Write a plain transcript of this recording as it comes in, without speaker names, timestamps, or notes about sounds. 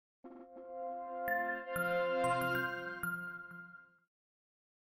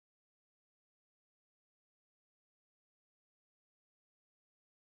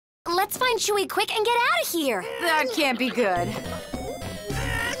Let's find Chewie quick and get out of here. That can't be good.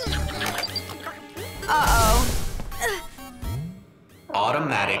 Uh-oh.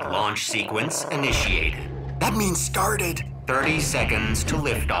 Automatic launch sequence initiated. That means started. 30 seconds to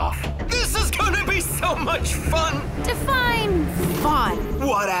liftoff. This is gonna be so much fun! Define fun.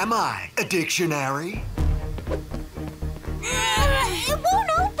 What am I? A dictionary? It won't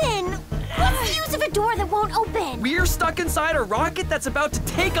open. What's the use of a door that won't open? We're stuck inside a rocket that's about to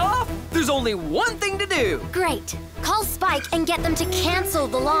take off. There's only one thing to do. Great. Call Spike and get them to cancel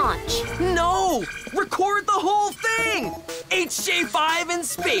the launch. No! Record the whole thing! HJ5 in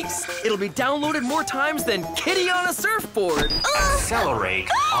space. It'll be downloaded more times than Kitty on a surfboard. Accelerate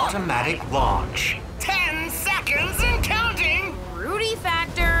automatic launch. 10 seconds and counting! Rudie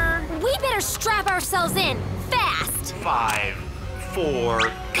factor. We better strap ourselves in, fast. 5,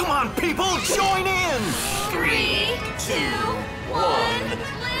 4, Come on, people, join in! 3, 2, 1,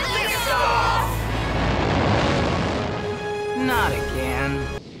 lift off!